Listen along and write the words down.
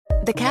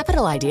The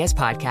Capital Ideas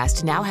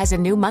Podcast now has a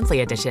new monthly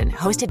edition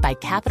hosted by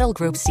Capital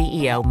Group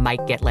CEO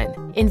Mike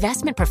Gitlin.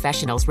 Investment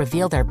professionals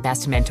reveal their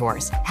best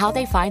mentors, how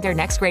they find their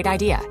next great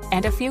idea,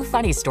 and a few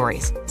funny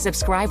stories.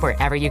 Subscribe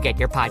wherever you get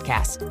your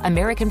podcasts.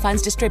 American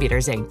Funds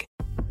Distributors, Inc.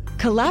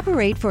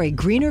 Collaborate for a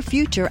greener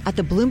future at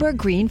the Bloomberg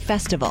Green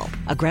Festival,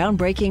 a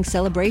groundbreaking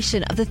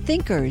celebration of the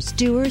thinkers,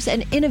 doers,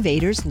 and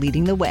innovators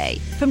leading the way.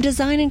 From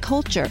design and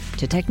culture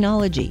to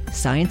technology,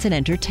 science, and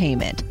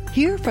entertainment.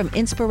 Hear from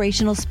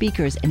inspirational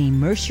speakers and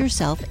immerse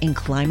yourself in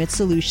climate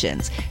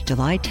solutions.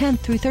 July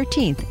 10th through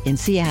 13th in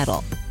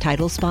Seattle.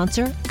 Title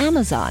sponsor,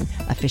 Amazon.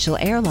 Official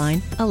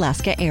airline,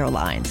 Alaska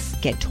Airlines.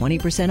 Get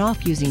 20%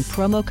 off using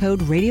promo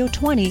code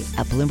radio20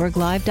 at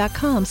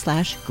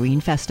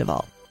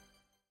bloomberglive.com/greenfestival.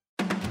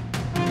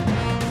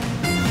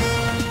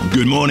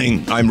 Good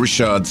morning. I'm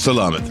Rashad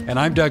Salamat. And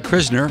I'm Doug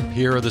Krisner.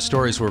 Here are the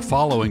stories we're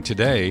following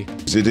today.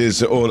 It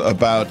is all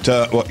about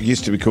what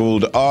used to be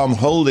called ARM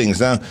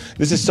Holdings. Now,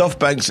 this is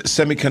SoftBank's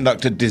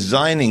semiconductor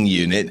designing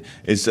unit.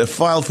 It's a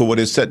file for what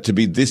is set to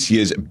be this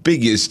year's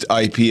biggest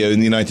IPO in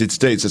the United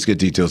States. Let's get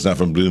details now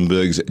from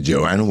Bloomberg's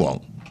Joanne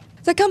Wong.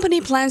 The company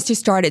plans to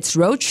start its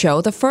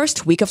roadshow the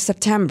first week of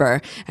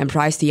September and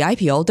price the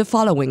IPO the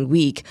following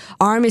week.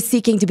 ARM is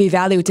seeking to be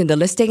valued in the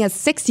listing at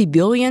 $60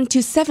 billion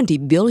to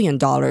 $70 billion.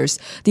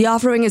 The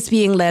offering is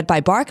being led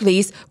by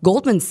Barclays,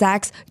 Goldman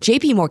Sachs,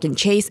 JP Morgan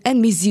Chase,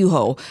 and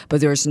Mizuho,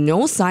 but there's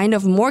no sign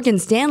of Morgan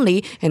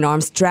Stanley in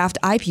ARM's draft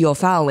IPO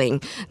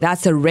filing.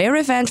 That's a rare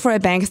event for a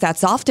bank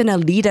that's often a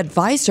lead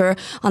advisor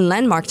on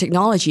landmark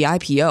technology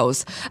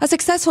IPOs. A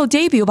successful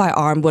debut by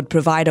ARM would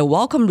provide a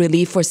welcome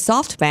relief for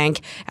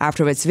SoftBank after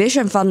its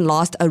Vision Fund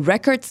lost a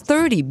record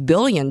 $30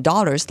 billion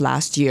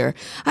last year.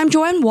 I'm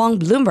Joanne Wong,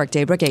 Bloomberg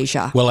Daybreak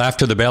Asia. Well,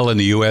 after the bell in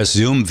the U.S.,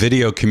 Zoom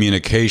Video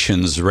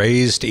Communications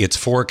raised its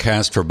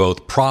forecast for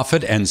both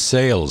profit and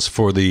sales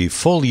for the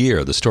full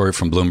year. The story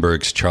from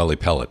Bloomberg's Charlie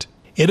Pellet.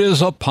 It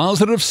is a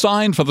positive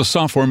sign for the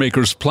software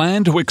maker's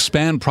plan to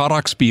expand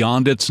products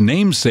beyond its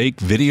namesake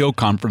video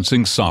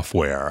conferencing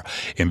software.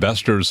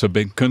 Investors have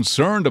been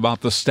concerned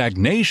about the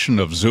stagnation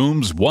of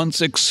Zoom's once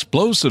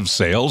explosive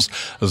sales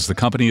as the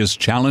company is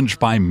challenged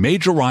by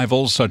major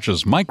rivals such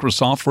as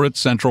Microsoft for its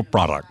central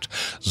product.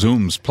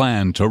 Zoom's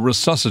plan to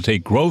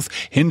resuscitate growth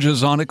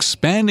hinges on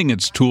expanding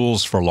its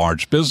tools for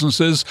large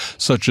businesses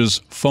such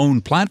as phone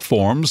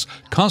platforms,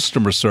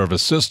 customer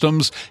service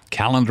systems,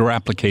 calendar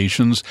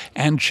applications,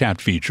 and chat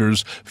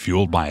features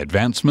fueled by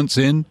advancements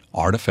in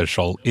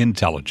artificial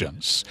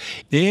intelligence.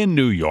 In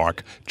New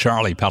York,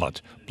 Charlie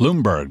Pellet,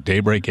 Bloomberg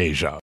Daybreak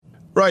Asia.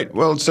 Right,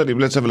 well,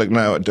 certainly, let's have a look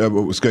now at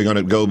what was going on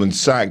at Goldman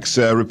Sachs,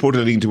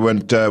 reportedly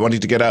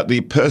wanting to get out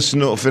the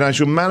personal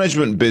financial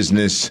management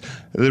business.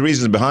 The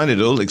reasons behind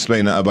it all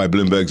explained now by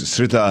Bloomberg's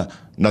Srita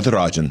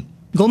Natarajan.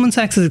 Goldman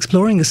Sachs is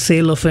exploring a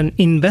sale of an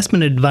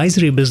investment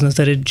advisory business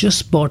that it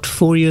just bought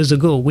 4 years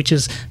ago, which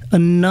is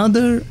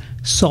another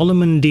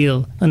Solomon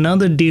deal,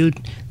 another deal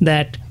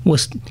that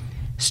was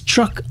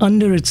struck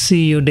under its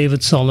CEO,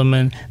 David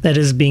Solomon, that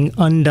is being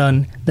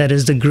undone. That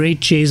is the great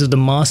chase of the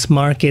mass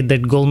market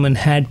that Goldman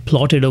had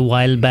plotted a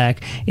while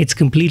back. It's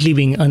completely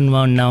being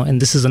unwound now,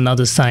 and this is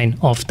another sign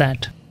of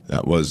that.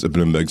 That was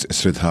Bloomberg's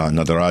Srita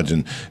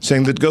Natarajan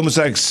saying that Goldman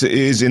Sachs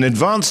is in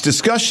advanced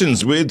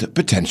discussions with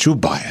potential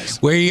buyers.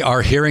 We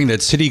are hearing that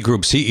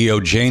Citigroup CEO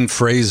Jane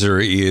Fraser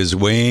is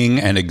weighing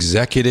an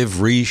executive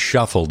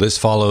reshuffle. This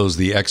follows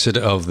the exit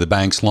of the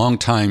bank's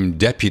longtime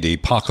deputy,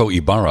 Paco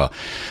Ibarra.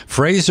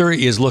 Fraser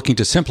is looking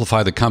to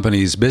simplify the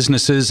company's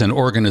businesses and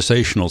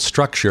organizational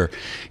structure.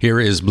 Here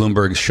is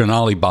Bloomberg's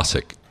Shonali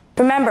Basic.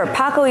 Remember,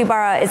 Paco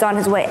Ibarra is on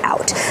his way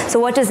out. So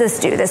what does this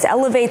do? This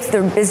elevates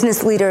the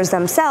business leaders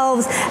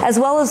themselves, as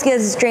well as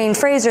gives Jane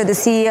Fraser, the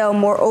CEO,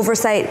 more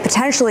oversight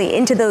potentially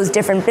into those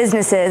different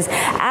businesses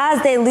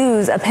as they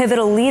lose a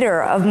pivotal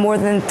leader of more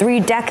than 3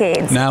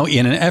 decades. Now,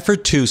 in an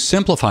effort to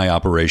simplify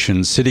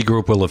operations,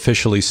 Citigroup will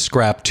officially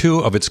scrap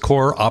 2 of its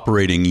core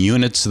operating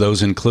units.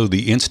 Those include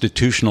the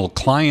Institutional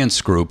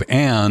Clients Group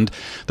and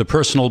the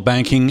Personal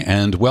Banking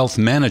and Wealth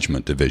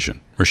Management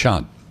Division.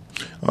 Rashad.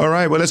 All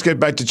right, well, let's get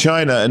back to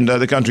China. And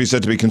the country is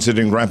said to be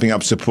considering ramping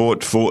up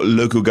support for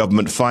local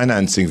government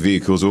financing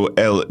vehicles, or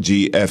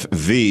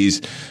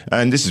LGFVs.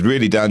 And this is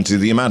really down to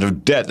the amount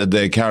of debt that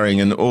they're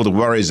carrying and all the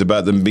worries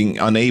about them being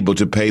unable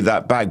to pay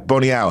that back.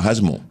 Bonnie Au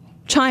has more.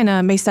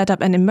 China may set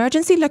up an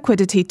emergency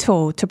liquidity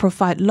tool to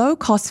provide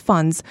low-cost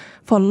funds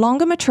for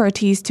longer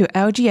maturities to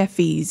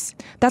LGFVs.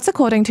 That's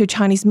according to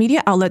Chinese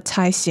media outlet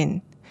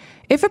Caixin.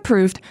 If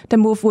approved, the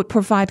move would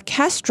provide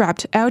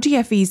cash-strapped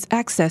LGFVs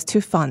access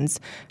to funds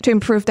to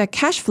improve their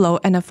cash flow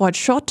and avoid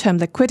short-term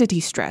liquidity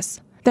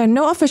stress. There are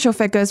no official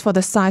figures for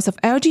the size of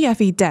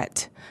LGFV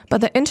debt,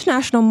 but the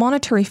International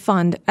Monetary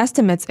Fund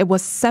estimates it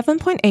was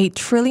 $7.8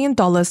 trillion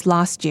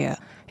last year.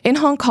 In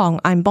Hong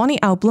Kong, I'm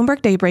Bonnie Au,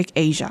 Bloomberg Daybreak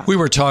Asia. We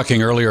were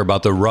talking earlier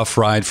about the rough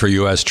ride for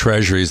U.S.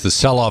 Treasuries, the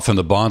sell-off in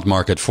the bond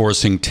market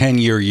forcing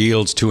 10-year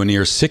yields to a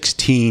near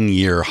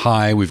 16-year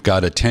high. We've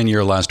got a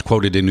 10-year last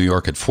quoted in New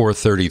York at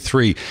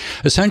 4.33.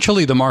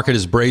 Essentially, the market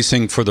is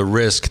bracing for the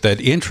risk that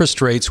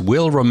interest rates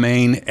will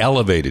remain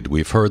elevated.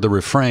 We've heard the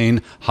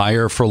refrain,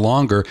 higher for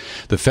longer.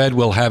 The Fed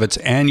will have its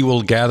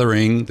annual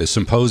gathering, the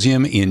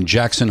symposium, in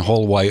Jackson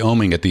Hole,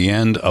 Wyoming at the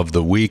end of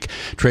the week.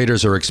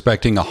 Traders are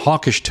expecting a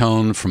hawkish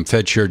tone from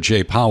Fed Chair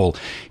Jay Powell.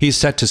 He's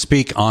set to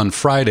speak on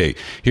Friday.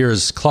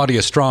 Here's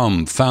Claudia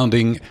Strom,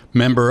 founding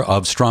member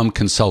of Strom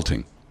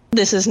Consulting.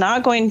 This is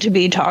not going to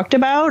be talked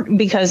about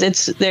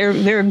because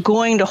they're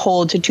going to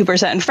hold to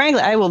 2%. And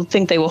frankly, I will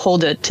think they will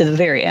hold it to the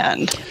very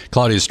end.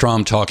 Claudia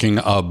Strom talking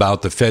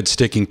about the Fed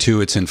sticking to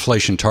its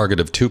inflation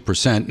target of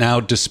 2%. Now,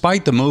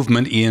 despite the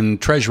movement in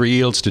Treasury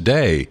yields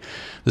today,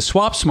 the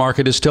swaps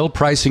market is still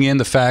pricing in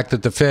the fact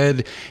that the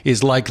Fed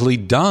is likely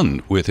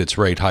done with its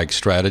rate hike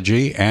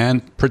strategy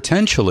and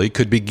potentially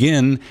could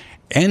begin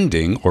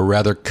ending, or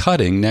rather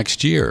cutting,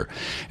 next year.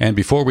 And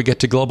before we get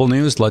to global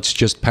news, let's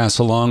just pass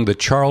along that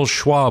Charles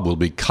Schwab will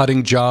be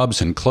cutting jobs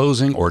and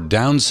closing or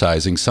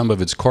downsizing some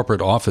of its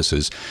corporate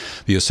offices.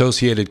 The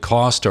associated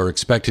costs are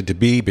expected to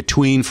be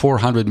between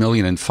 $400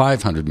 million and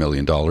 $500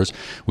 million.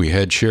 We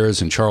had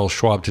shares in Charles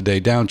Schwab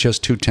today down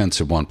just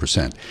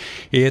 0.2%.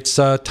 It's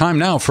time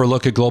now for a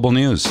look at global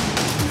news.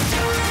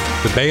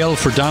 The bail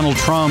for Donald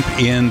Trump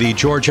in the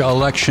Georgia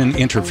election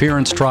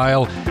interference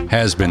trial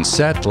has been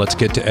set. Let's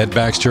get to Ed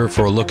Baxter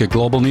for a look at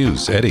global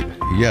news. Eddie.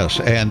 Yes,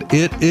 and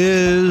it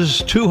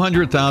is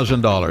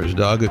 $200,000,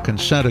 Doug, a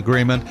consent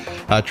agreement.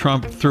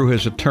 Trump, through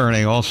his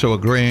attorney, also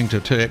agreeing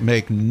to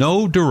make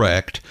no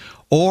direct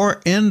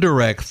or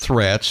indirect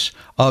threats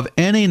of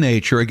any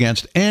nature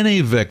against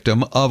any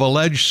victim of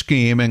alleged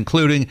scheme,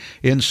 including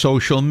in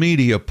social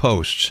media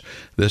posts.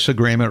 This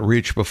agreement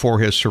reached before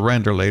his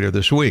surrender later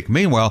this week.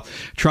 Meanwhile,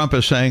 Trump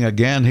is saying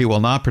again he will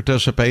not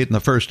participate in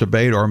the first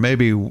debate or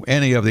maybe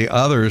any of the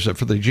others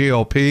for the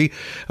GOP.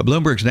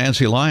 Bloomberg's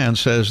Nancy Lyons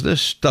says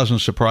this doesn't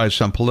surprise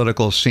some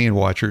political scene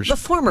watchers. The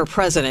former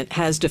president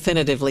has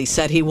definitively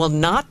said he will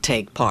not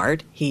take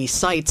part. He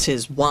cites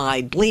his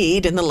wide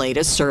lead in the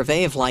latest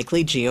survey of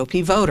likely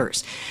GOP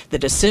voters. The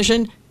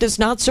decision does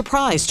not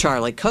surprise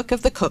Charlie Cook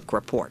of the Cook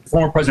Report.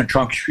 Former President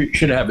Trump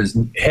should have his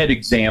head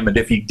examined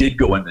if he did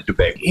go in the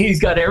debate.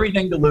 He's got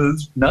everything to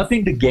lose,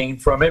 nothing to gain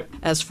from it.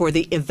 As for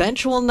the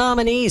eventual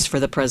nominees for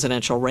the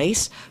presidential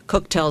race,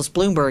 Cook tells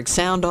Bloomberg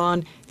Sound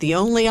On the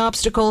only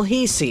obstacle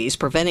he sees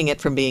preventing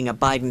it from being a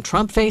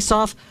Biden-Trump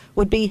face-off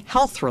would be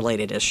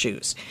health-related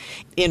issues.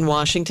 In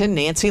Washington,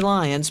 Nancy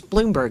Lyons,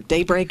 Bloomberg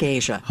Daybreak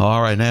Asia.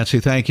 All right, Nancy,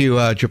 thank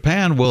you.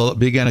 Japan will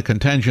begin a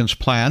contingency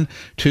plan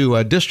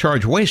to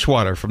discharge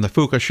wastewater from the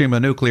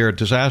Fukushima nuclear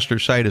disaster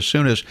site as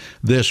soon as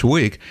this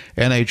week.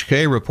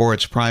 NHK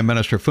reports Prime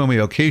Minister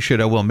Fumio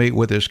Kishida will meet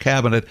with his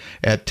cabinet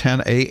at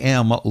 10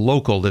 a.m.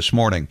 local this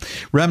morning.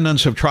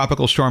 Remnants of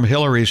Tropical Storm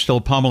Hillary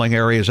still pummeling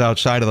areas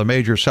outside of the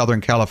major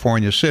Southern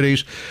California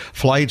cities,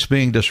 flights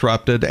being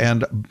disrupted,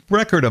 and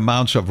record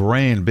amounts of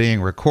rain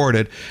being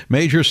recorded.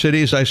 Major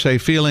cities, I say,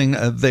 feeling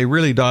they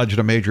really dodged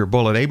a major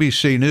bullet.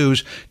 ABC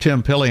News'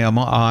 Tim Pilliam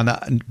on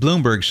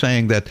Bloomberg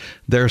saying that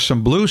there's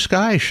some blue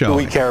sky showing.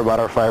 We care about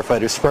our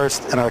firefighters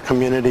first and our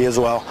community as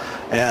well.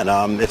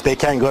 And if they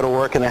can't go to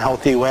work in a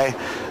healthy way,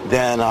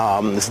 then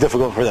it's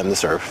difficult for them to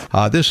serve.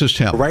 This is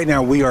Tim. Right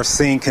now, we are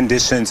seeing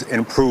conditions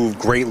improve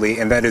greatly,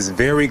 and that is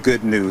very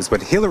good news.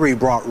 But Hillary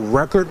brought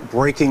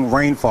record-breaking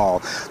rainfall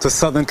to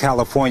Southern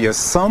California.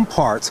 Some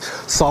parts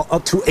saw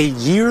up to a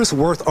year's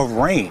worth of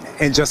rain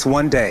in just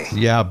one day.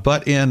 Yeah,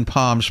 but in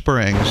Palm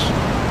Springs,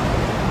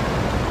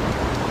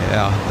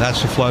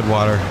 that's the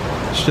floodwater.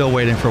 Still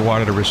waiting for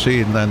water to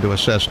recede and then to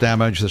assess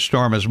damage. The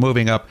storm is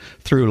moving up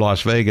through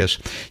Las Vegas.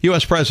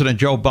 U.S. President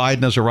Joe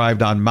Biden has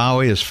arrived on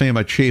Maui. As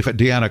FEMA Chief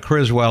Deanna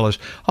Criswell has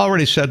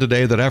already said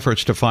today that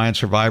efforts to find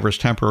survivors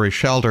temporary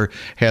shelter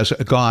has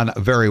gone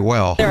very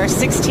well. There are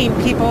 16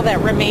 people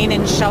that remain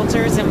in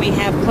shelters, and we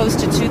have close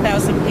to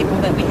 2,000 people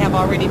that we have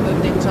already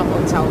moved into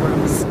hotel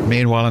rooms.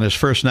 Meanwhile, in his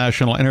first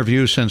national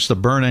interview since the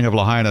burning of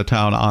Lahaina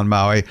Town on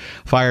Maui,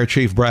 Fire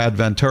Chief Brad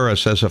Ventura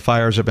says the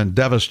fires have been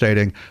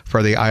devastating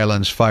for the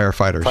island's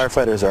firefighters.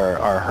 Firefighters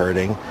are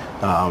hurting.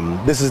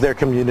 This is their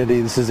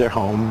community. This is their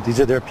home. These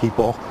are their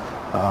people.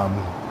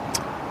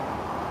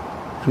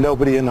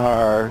 Nobody in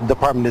our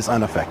department is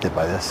unaffected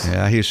by this.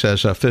 Yeah, he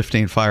says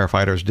 15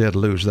 firefighters did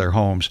lose their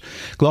homes.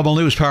 Global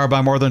news powered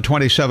by more than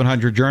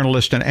 2,700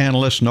 journalists and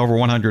analysts in over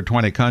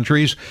 120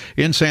 countries.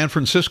 In San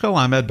Francisco,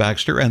 I'm Ed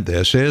Baxter, and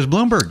this is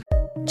Bloomberg.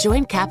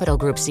 Join Capital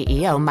Group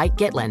CEO Mike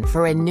Gitlin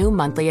for a new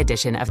monthly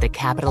edition of the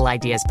Capital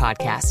Ideas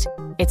Podcast.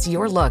 It's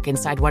your look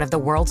inside one of the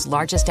world's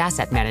largest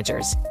asset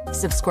managers.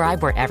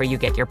 Subscribe wherever you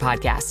get your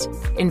podcasts.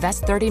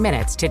 Invest 30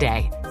 minutes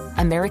today.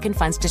 American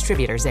Funds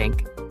Distributors,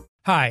 Inc.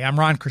 Hi, I'm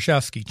Ron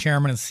Kraszewski,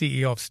 Chairman and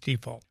CEO of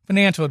Stifel.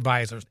 Financial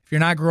advisors, if you're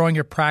not growing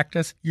your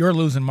practice, you're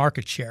losing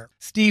market share.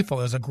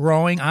 Stifel is a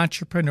growing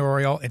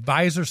entrepreneurial,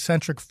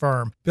 advisor-centric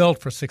firm built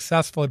for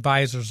successful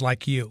advisors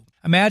like you.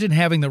 Imagine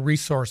having the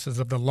resources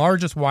of the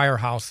largest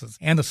wirehouses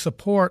and the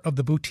support of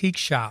the boutique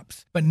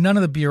shops, but none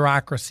of the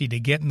bureaucracy to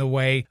get in the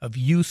way of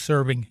you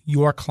serving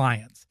your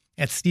clients.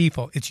 At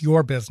Stifel, it's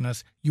your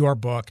business, your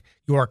book,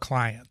 your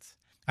clients.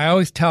 I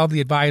always tell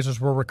the advisors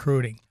we're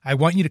recruiting, I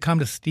want you to come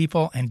to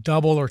Stifel and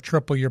double or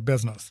triple your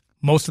business.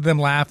 Most of them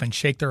laugh and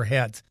shake their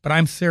heads, but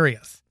I'm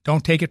serious.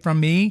 Don't take it from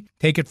me.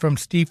 Take it from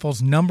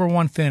Stifel's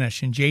 #1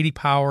 finish in J.D.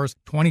 Power's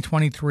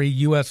 2023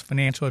 U.S.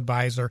 Financial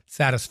Advisor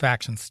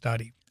Satisfaction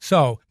Study.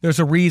 So, there's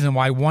a reason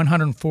why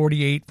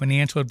 148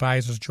 financial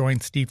advisors joined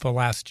Stifel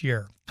last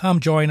year. Come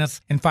join us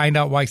and find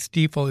out why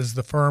Stifel is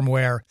the firm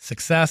where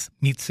success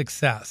meets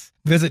success.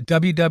 Visit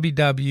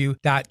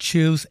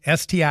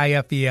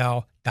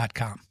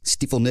www.choosestifel.com.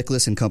 Stifel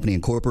Nicholas and Company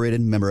Incorporated,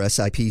 member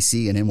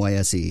SIPC and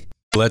NYSE.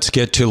 Let's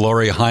get to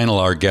Lori Heinel,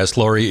 our guest.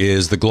 Lori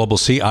is the Global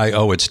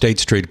CIO at State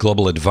Street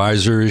Global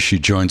Advisors. She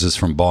joins us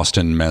from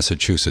Boston,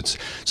 Massachusetts.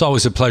 It's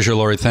always a pleasure,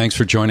 Lori. Thanks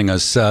for joining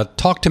us.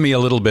 Talk to me a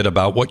little bit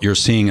about what you're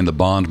seeing in the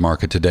bond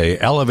market today.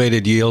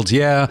 Elevated yields,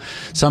 yeah.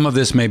 Some of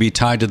this may be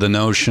tied to the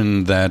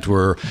notion that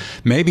we're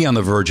maybe on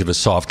the verge of a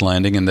soft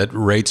landing and that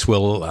rates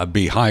will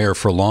be higher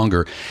for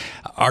longer.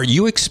 Are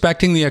you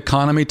expecting the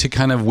economy to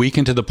kind of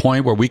weaken to the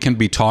point where we can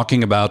be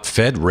talking about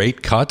Fed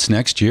rate cuts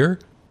next year?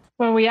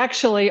 Well, we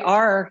actually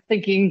are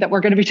thinking that we're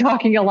going to be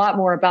talking a lot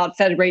more about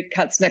Fed rate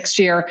cuts next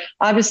year.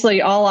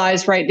 Obviously, all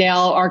eyes right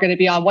now are going to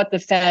be on what the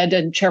Fed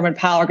and Chairman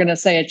Powell are going to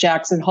say at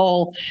Jackson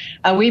Hole.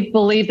 We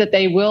believe that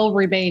they will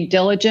remain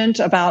diligent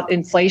about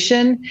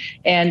inflation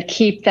and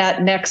keep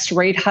that next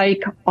rate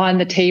hike on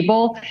the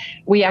table.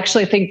 We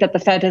actually think that the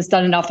Fed has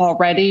done enough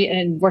already,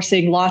 and we're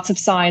seeing lots of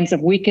signs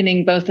of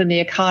weakening both in the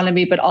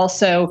economy, but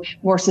also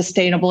more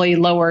sustainably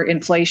lower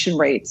inflation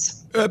rates.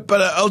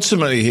 But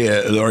ultimately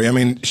here, Lori, I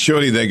mean,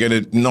 surely they're going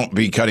to not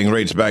be cutting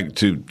rates back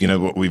to,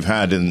 what we've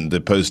had in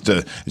the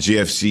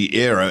post-GFC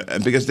era,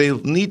 because they'll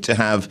need to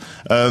have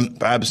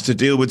perhaps to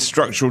deal with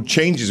structural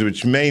changes,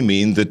 which may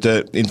mean that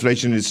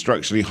inflation is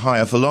structurally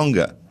higher for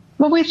longer.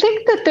 Well, we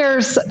think that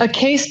there's a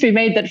case to be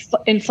made that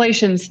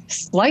inflation's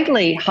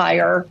slightly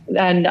higher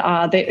than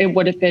it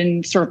would have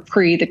been sort of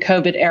pre the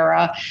COVID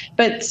era,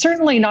 but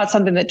certainly not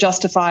something that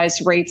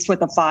justifies rates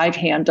with a 5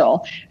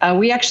 handle.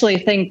 We actually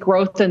think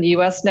growth in the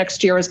U.S.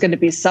 next year is going to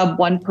be sub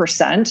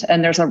 1%,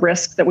 and there's a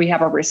risk that we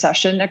have a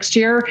recession next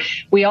year.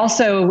 We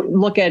also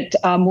look at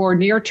more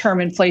near-term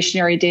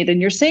inflationary data, and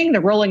you're seeing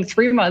the rolling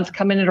 3-month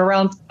come in at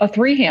around a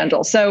 3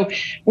 handle. So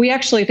we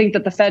actually think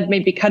that the Fed may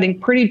be cutting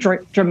pretty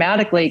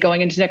dramatically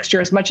going into next year,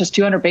 as much as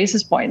 200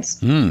 basis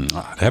points.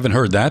 I haven't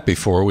heard that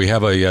before. We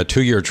have a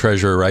 2-year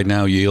treasury right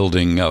now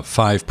yielding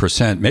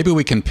 5%. Maybe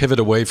we can pivot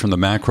away from the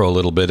macro a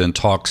little bit and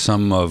talk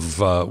some of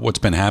what's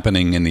been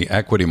happening in the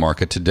equity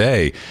market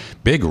today.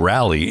 Big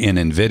rally in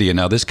NVIDIA.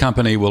 Now, this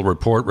company will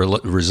report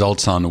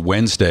results on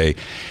Wednesday.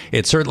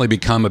 It's certainly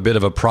become a bit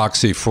of a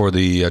proxy for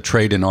the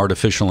trade in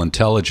artificial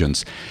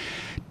intelligence.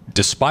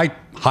 Despite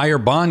higher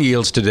bond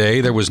yields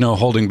today, there was no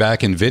holding back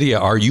NVIDIA.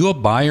 Are you a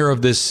buyer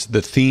of the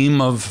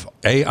theme of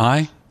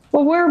AI?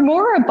 Well, we're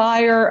more a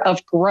buyer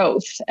of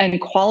growth and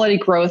quality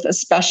growth,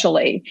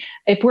 especially.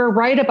 If we're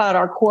right about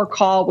our core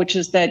call, which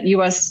is that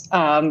U.S.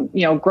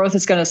 growth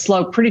is going to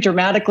slow pretty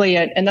dramatically,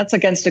 and that's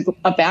against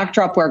a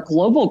backdrop where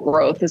global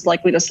growth is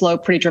likely to slow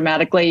pretty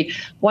dramatically.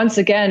 Once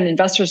again,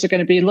 investors are going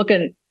to be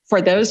looking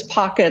for those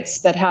pockets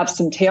that have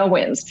some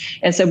tailwinds.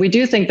 And so we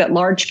do think that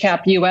large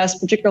cap U.S.,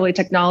 particularly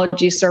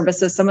technology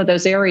services, some of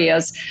those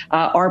areas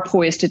are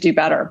poised to do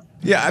better.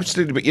 Yeah,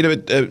 absolutely.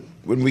 But,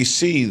 when we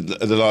see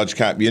the large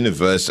cap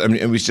universe, I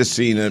mean, and we've just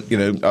seen,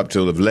 up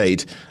till of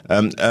late,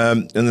 in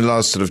the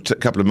last sort of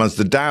couple of months,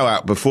 the Dow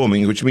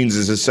outperforming, which means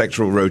there's a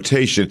sectoral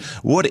rotation.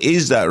 What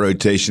is that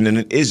rotation? And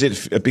is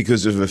it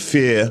because of a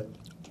fear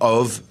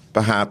of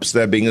perhaps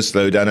there being a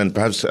slowdown and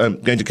perhaps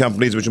going to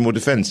companies which are more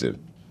defensive?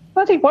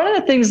 I think one of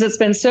the things that's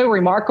been so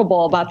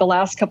remarkable about the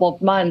last couple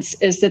of months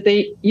is that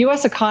the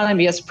U.S.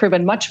 economy has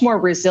proven much more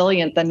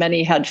resilient than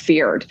many had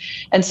feared.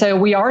 And so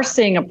we are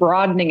seeing a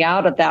broadening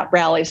out of that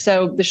rally.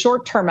 So the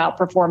short-term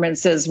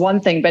outperformance is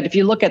one thing, but if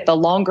you look at the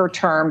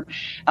longer-term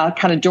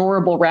kind of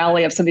durable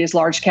rally of some of these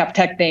large cap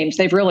tech names,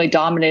 they've really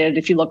dominated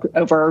if you look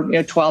over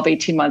 12,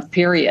 18-month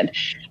period.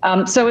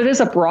 So it is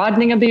a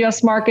broadening of the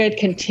U.S. market,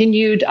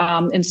 continued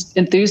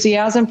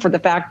enthusiasm for the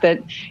fact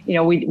that,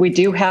 we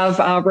do have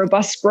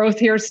robust growth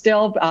here still.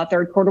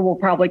 Third quarter will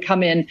probably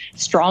come in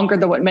stronger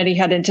than what many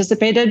had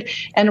anticipated,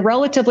 and a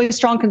relatively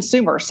strong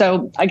consumer.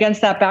 So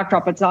against that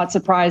backdrop, it's not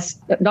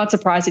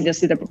surprising to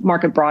see the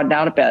market broaden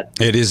out a bit.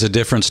 It is a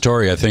different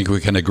story. I think we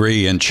can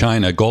agree. In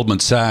China, Goldman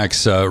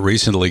Sachs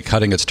recently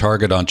cutting its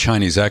target on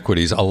Chinese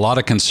equities. A lot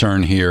of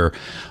concern here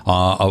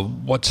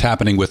of what's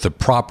happening with the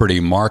property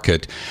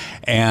market.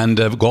 And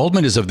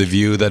Goldman is of the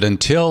view that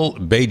until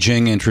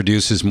Beijing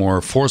introduces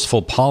more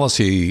forceful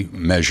policy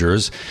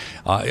measures,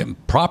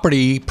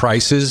 property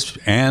prices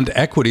and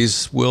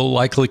equities will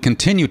likely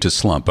continue to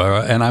slump.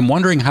 And I'm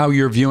wondering how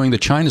you're viewing the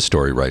China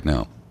story right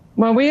now.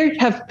 Well, we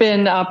have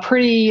been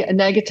pretty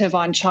negative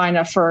on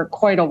China for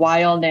quite a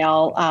while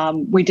now.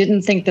 We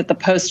didn't think that the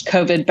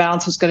post-COVID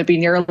bounce was going to be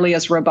nearly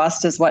as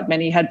robust as what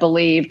many had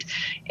believed.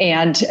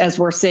 And as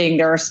we're seeing,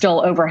 there are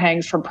still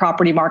overhangs from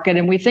property market.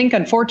 And we think,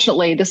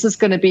 unfortunately, this is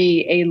going to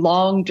be a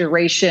long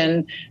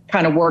duration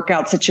kind of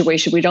workout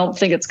situation. We don't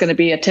think it's going to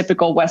be a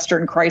typical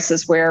Western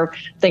crisis where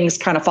things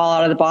kind of fall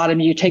out of the bottom,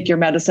 you take your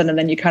medicine, and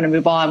then you kind of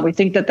move on. We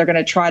think that they're going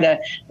to try to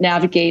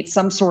navigate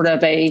some sort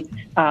of a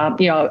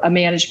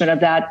management of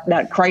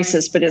that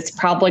crisis, but it's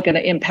probably going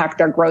to impact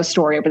their growth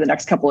story over the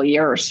next couple of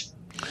years.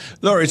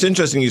 Laura, it's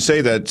interesting you say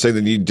that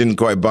you didn't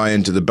quite buy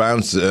into the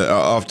bounce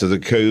after the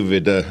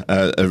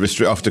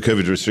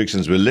COVID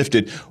restrictions were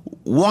lifted.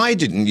 Why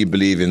didn't you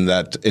believe in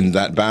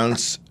that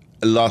bounce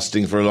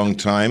lasting for a long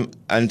time?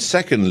 And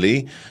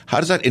secondly, how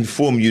does that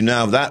inform you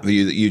now, that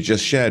view that you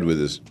just shared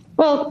with us?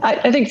 Well,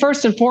 I think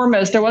first and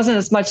foremost, there wasn't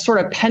as much sort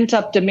of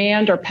pent-up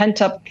demand or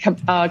pent-up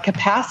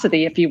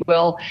capacity, if you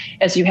will,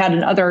 as you had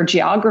in other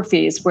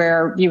geographies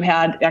where you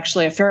had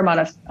actually a fair amount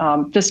of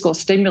fiscal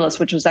stimulus,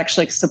 which was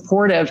actually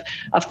supportive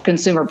of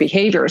consumer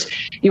behaviors.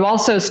 You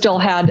also still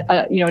had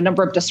a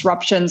number of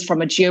disruptions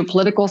from a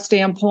geopolitical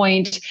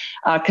standpoint,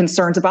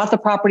 concerns about the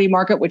property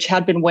market, which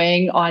had been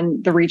weighing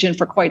on the region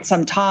for quite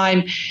some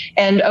time.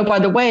 And oh, by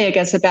the way,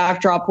 against a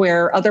backdrop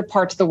where other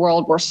parts of the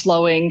world were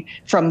slowing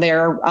from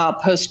their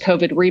post-COVID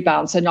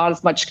rebound, so not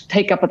as much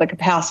take up of the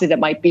capacity that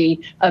might be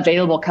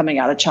available coming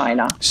out of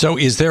China. So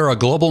is there a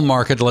global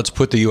market, let's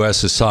put the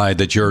U.S. aside,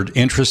 that you're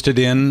interested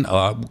in?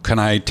 Can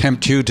I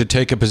tempt you to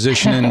take a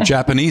position in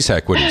Japanese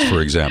equities,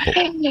 for example?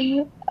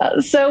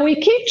 So we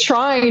keep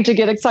trying to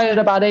get excited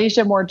about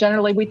Asia more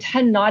generally. We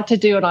tend not to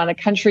do it on a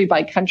country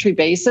by country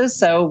basis.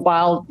 So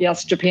while,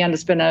 yes, Japan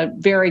has been a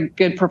very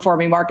good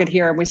performing market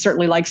here, and we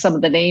certainly like some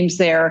of the names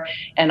there,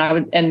 and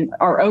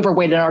are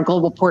overweight in our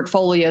global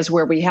portfolios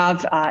where we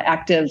have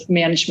active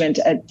management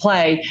at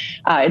play,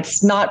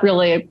 it's not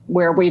really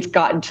where we've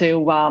gotten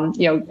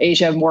to,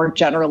 Asia more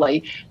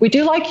generally. We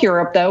do like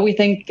Europe, though. We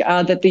think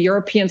that the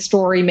European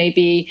story may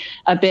be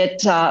a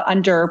bit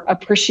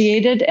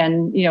underappreciated,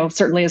 and,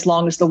 certainly as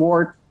long as the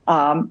war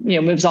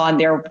moves on,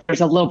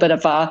 there's a little bit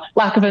of a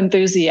lack of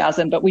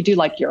enthusiasm, but we do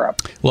like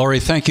Europe. Laurie,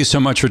 thank you so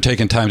much for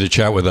taking time to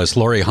chat with us.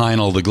 Laurie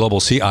Heinel, the Global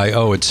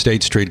CIO at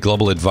State Street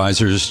Global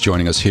Advisors,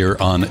 joining us here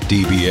on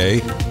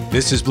DBA.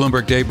 This is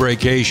Bloomberg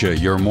Daybreak Asia,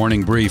 your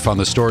morning brief on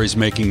the stories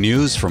making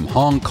news from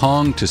Hong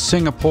Kong to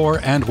Singapore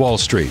and Wall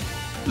Street.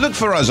 Look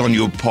for us on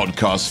your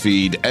podcast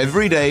feed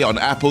every day on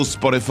Apple,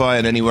 Spotify,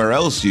 and anywhere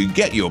else you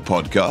get your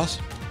podcast.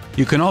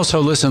 You can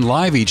also listen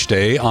live each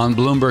day on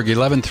Bloomberg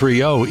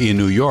 1130 in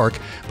New York,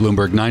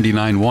 Bloomberg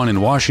 99.1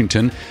 in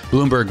Washington,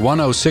 Bloomberg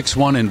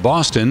 106.1 in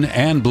Boston,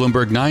 and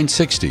Bloomberg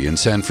 960 in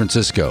San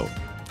Francisco.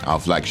 Our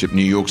flagship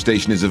New York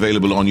station is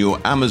available on your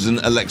Amazon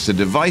Alexa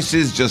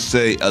devices. Just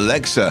say,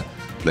 Alexa,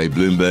 play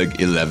Bloomberg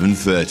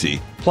 1130.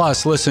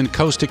 Plus, listen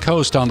coast to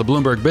coast on the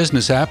Bloomberg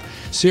Business app,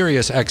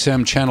 Sirius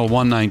XM Channel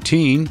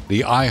 119,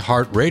 the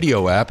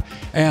iHeartRadio app,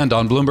 and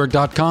on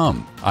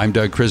Bloomberg.com. I'm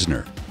Doug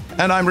Krisner.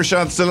 And I'm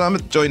Rashad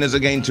Salamat. Join us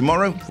again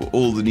tomorrow for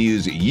all the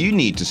news you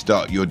need to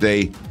start your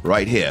day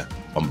right here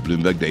on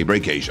Bloomberg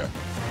Daybreak Asia.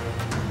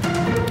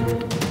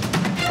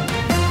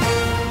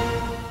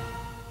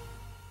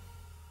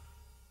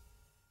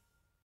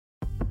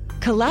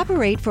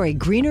 Collaborate for a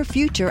greener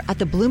future at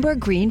the Bloomberg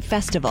Green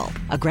Festival,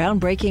 a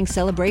groundbreaking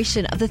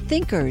celebration of the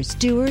thinkers,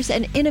 doers,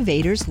 and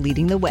innovators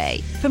leading the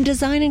way. From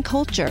design and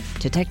culture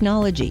to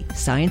technology,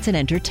 science, and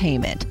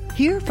entertainment.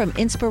 Hear from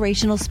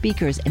inspirational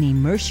speakers and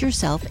immerse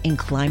yourself in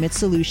climate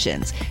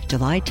solutions.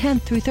 July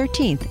 10th through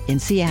 13th in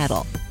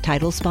Seattle.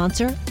 Title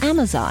sponsor,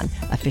 Amazon.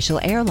 Official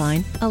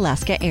airline,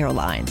 Alaska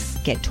Airlines.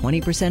 Get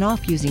 20%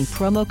 off using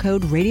promo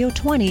code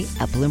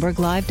RADIO20 at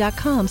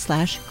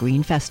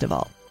BloombergLive.com/Green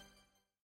Festival.